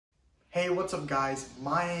Hey, what's up guys?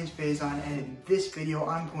 My name is Fayzan, and in this video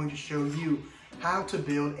I'm going to show you how to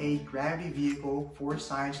build a gravity vehicle for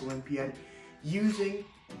Science Olympiad using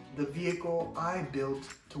the vehicle I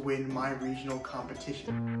built to win my regional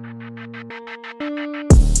competition.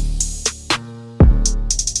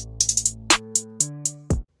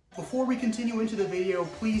 Before we continue into the video,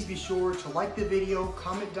 please be sure to like the video,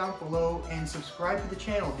 comment down below, and subscribe to the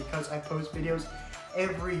channel because I post videos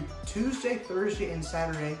every Tuesday, Thursday, and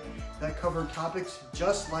Saturday that cover topics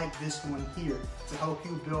just like this one here to help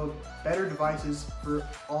you build better devices for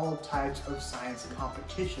all types of science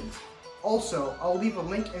competitions. Also, I'll leave a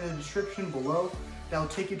link in the description below that will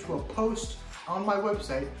take you to a post on my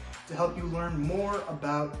website to help you learn more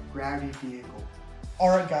about gravity vehicle.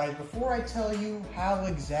 Alright guys, before I tell you how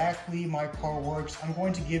exactly my car works, I'm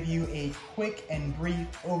going to give you a quick and brief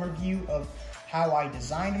overview of how I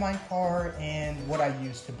designed my car and what I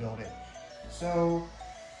used to build it. So,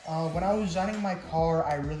 when I was designing my car,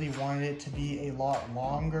 I really wanted it to be a lot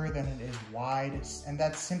longer than it is wide, and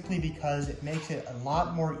that's simply because it makes it a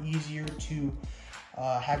lot more easier to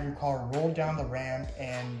have your car roll down the ramp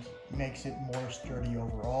and makes it more sturdy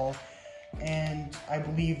overall. And I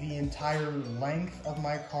believe the entire length of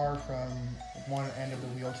my car from one end of the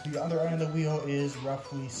wheel to the other end of the wheel is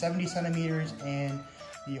roughly 70 centimeters, and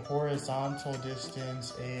the horizontal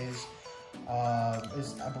distance is I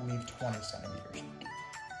believe 20 centimeters.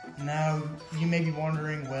 Now you may be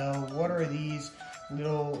wondering, well, what are these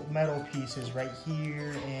little metal pieces right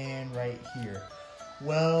here and right here?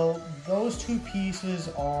 Well, those two pieces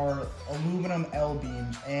are aluminum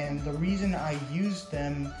L-beams, and the reason I used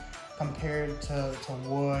them compared to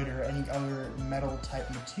wood or any other metal type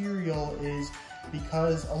material is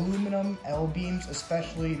because aluminum L-beams,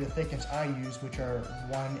 especially the thickest I use, which are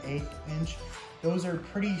 1/8 inch, those are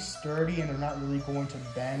pretty sturdy and they're not really going to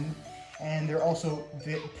bend, and they're also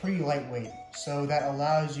pretty lightweight, so that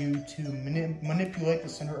allows you to manipulate the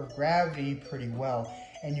center of gravity pretty well.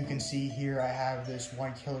 And you can see here I have this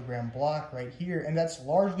 1 kilogram block right here, and that's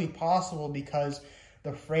largely possible because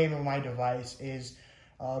the frame of my device is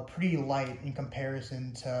pretty light in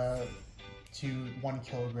comparison to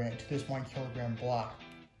this 1 kilogram block.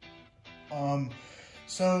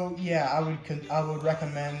 So yeah, I would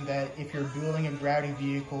recommend that if you're building a gravity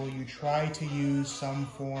vehicle, you try to use some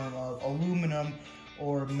form of aluminum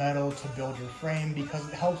or metal to build your frame, because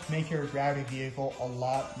it helps make your gravity vehicle a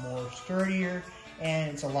lot more sturdier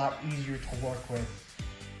and it's a lot easier to work with.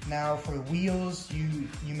 Now for the wheels, you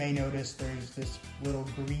may notice there's this little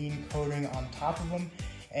green coating on top of them,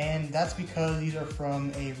 and that's because these are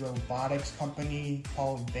from a robotics company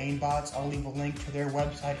called Bots. I'll leave a link to their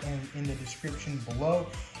website in the description below.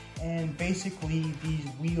 And basically these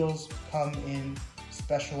wheels come in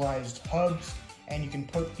specialized hubs, and you can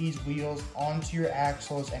put these wheels onto your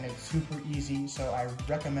axles and it's super easy, so I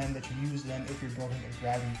recommend that you use them if you're building a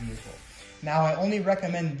gravity vehicle. Now, I only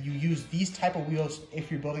recommend you use these type of wheels if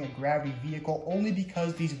you're building a gravity vehicle only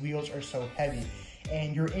because these wheels are so heavy,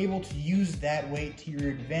 and you're able to use that weight to your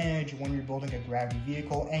advantage when you're building a gravity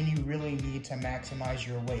vehicle, and you really need to maximize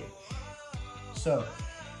your weight. So,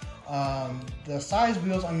 the size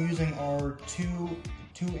wheels I'm using are 2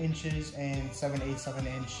 inches and 7/8 of an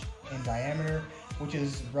inch in diameter, which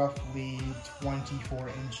is roughly 24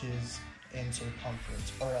 inches in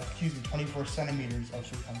circumference, or excuse me, 24 centimeters of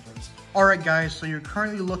circumference. Alright guys, so you're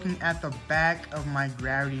currently looking at the back of my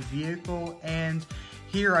gravity vehicle, and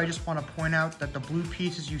here I just want to point out that the blue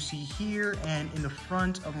pieces you see here and in the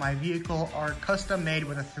front of my vehicle are custom made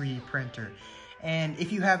with a 3D printer. And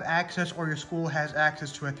if you have access, or your school has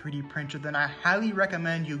access to a 3D printer, then I highly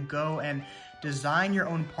recommend you go and design your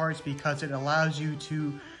own parts, because it allows you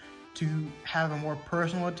to have a more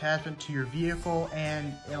personal attachment to your vehicle,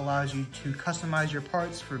 and it allows you to customize your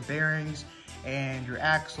parts for bearings and your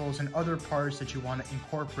axles and other parts that you want to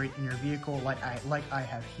incorporate in your vehicle, like I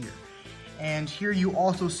have here. And here you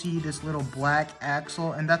also see this little black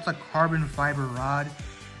axle, and that's a carbon fiber rod.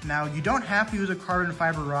 Now, you don't have to use a carbon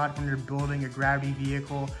fiber rod when you're building a gravity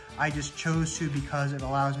vehicle. I just chose to because it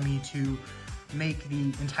allows me to make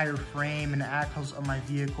the entire frame and axles of my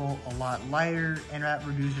vehicle a lot lighter, and that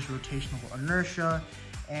reduces rotational inertia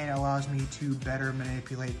and allows me to better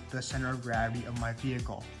manipulate the center of gravity of my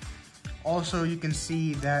vehicle. Also, you can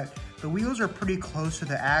see that the wheels are pretty close to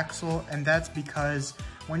the axle, and that's because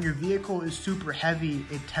when your vehicle is super heavy,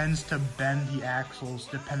 it tends to bend the axles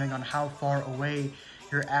depending on how far away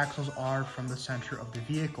your axles are from the center of the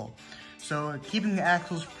vehicle. So keeping the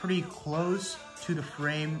axles pretty close to the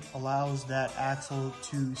frame allows that axle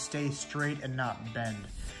to stay straight and not bend.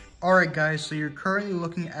 Alright guys, so you're currently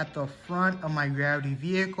looking at the front of my gravity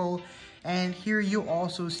vehicle, And here you'll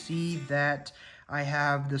also see that I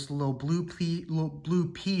have this little blue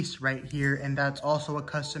piece right here, and that's also a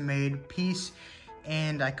custom-made piece.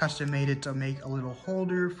 And I custom made it to make a little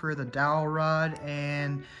holder for the dowel rod,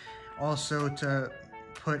 and also to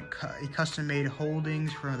put custom-made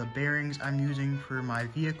holdings for the bearings I'm using for my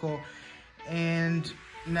vehicle. And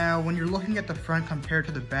now when you're looking at the front compared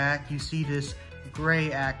to the back, you see this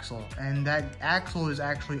gray axle, and that axle is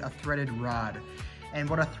actually a threaded rod. And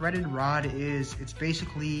what a threaded rod is, it's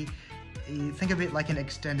basically, think of it like an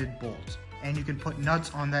extended bolt, and you can put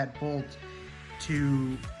nuts on that bolt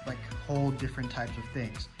to like hold different types of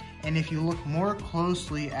things. And if you look more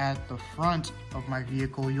closely at the front of my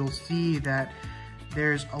vehicle, you'll see that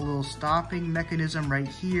there's a little stopping mechanism right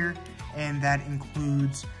here, and that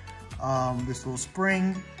includes this little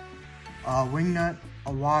spring, a wing nut,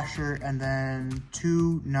 a washer, and then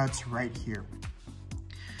 2 nuts right here.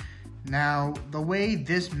 Now, the way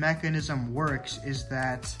this mechanism works is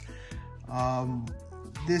that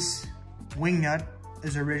this wing nut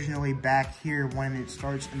is originally back here when it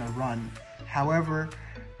starts in a run. However,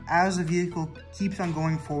 as the vehicle keeps on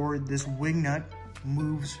going forward, this wing nut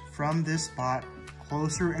moves from this spot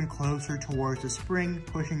closer and closer towards the spring,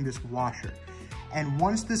 pushing this washer. And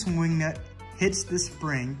once this wing nut hits the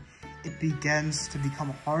spring, it begins to become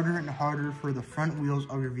harder and harder for the front wheels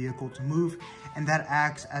of your vehicle to move, and that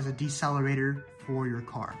acts as a decelerator for your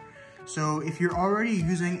car. So if you're already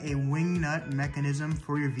using a wing nut mechanism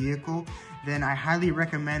for your vehicle, then I highly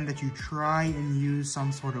recommend that you try and use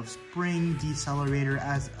some sort of spring decelerator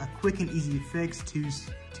as a quick and easy fix to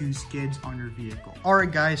skids on your vehicle.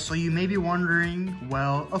 Alright guys, so you may be wondering,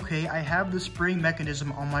 well, okay, I have the spring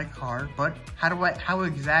mechanism on my car, but how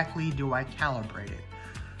exactly do I calibrate it?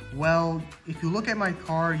 Well, if you look at my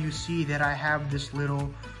car, you see that I have this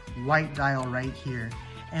little white dial right here.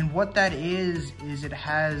 And what that is it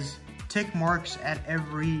has tick marks at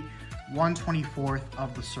every 1/24th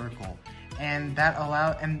of the circle. And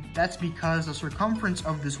that's because the circumference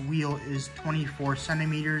of this wheel is 24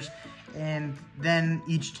 centimeters, and then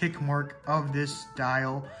each tick mark of this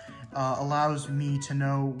dial allows me to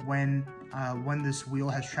know when this wheel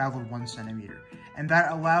has traveled 1 centimeter. And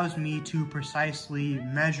that allows me to precisely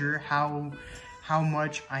measure how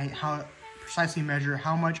much I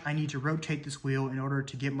need to rotate this wheel in order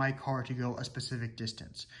to get my car to go a specific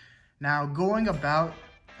distance. Now, going about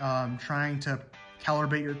trying to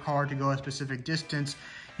calibrate your car to go a specific distance,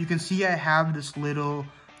 you can see I have this little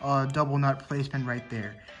double nut placement right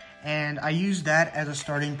there. And I use that as a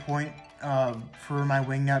starting point for my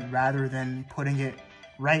wing nut rather than putting it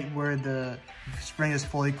right where the spring is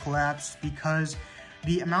fully collapsed, because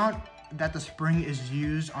the amount that the spring is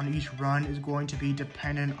used on each run is going to be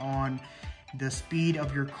dependent on the speed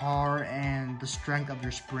of your car and the strength of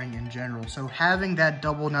your spring in general. So having that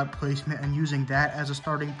double nut placement and using that as a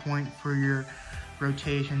starting point for your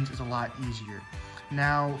rotations is a lot easier.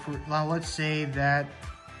 Now let's say that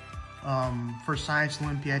for Science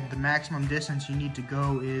Olympiad, the maximum distance you need to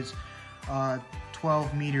go is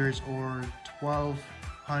 12 meters or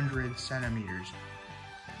 1,200 centimeters.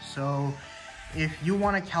 So if you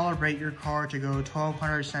want to calibrate your car to go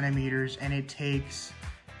 1,200 centimeters and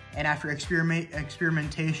after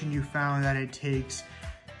experimentation you found that it takes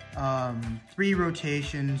 3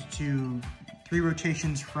 rotations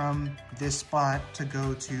from this spot to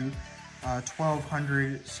go to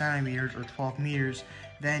 1,200 centimeters or 12 meters,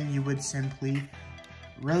 then you would simply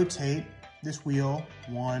rotate this wheel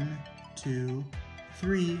 1, 2,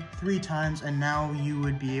 3 times, and now you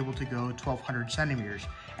would be able to go 1,200 centimeters.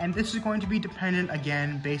 And this is going to be dependent,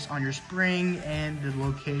 again, based on your spring and the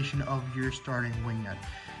location of your starting wing nut.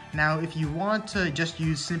 Now, if you want to just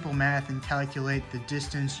use simple math and calculate the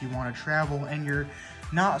distance you want to travel, and you're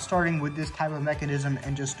not starting with this type of mechanism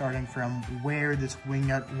and just starting from where this wing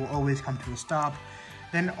nut will always come to a stop,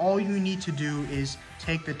 then all you need to do is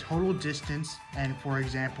take the total distance, and for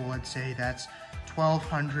example, let's say that's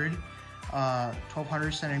 1,200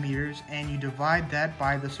 centimeters, and you divide that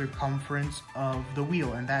by the circumference of the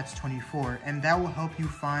wheel, and that's 24, and that will help you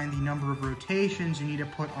find the number of rotations you need to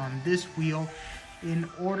put on this wheel in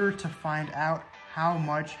order to find out how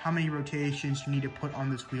many rotations you need to put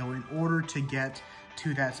on this wheel in order to get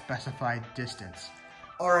to that specified distance.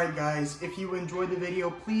 Alright guys, if you enjoyed the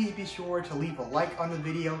video, please be sure to leave a like on the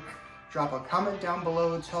video, drop a comment down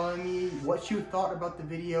below telling me what you thought about the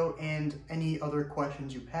video and any other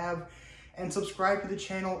questions you have, and subscribe to the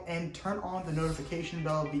channel and turn on the notification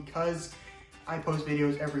bell, because I post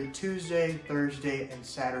videos every Tuesday, Thursday, and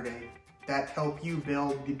Saturday that help you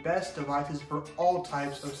build the best devices for all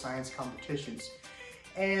types of science competitions.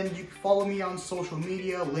 And you can follow me on social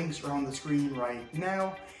media, links are on the screen right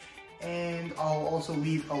now. And I'll also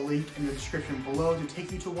leave a link in the description below to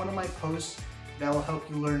take you to one of my posts that will help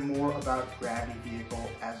you learn more about Gravity Vehicle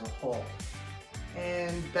as a whole.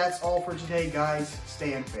 And that's all for today, guys.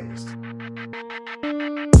 Stay unfazed.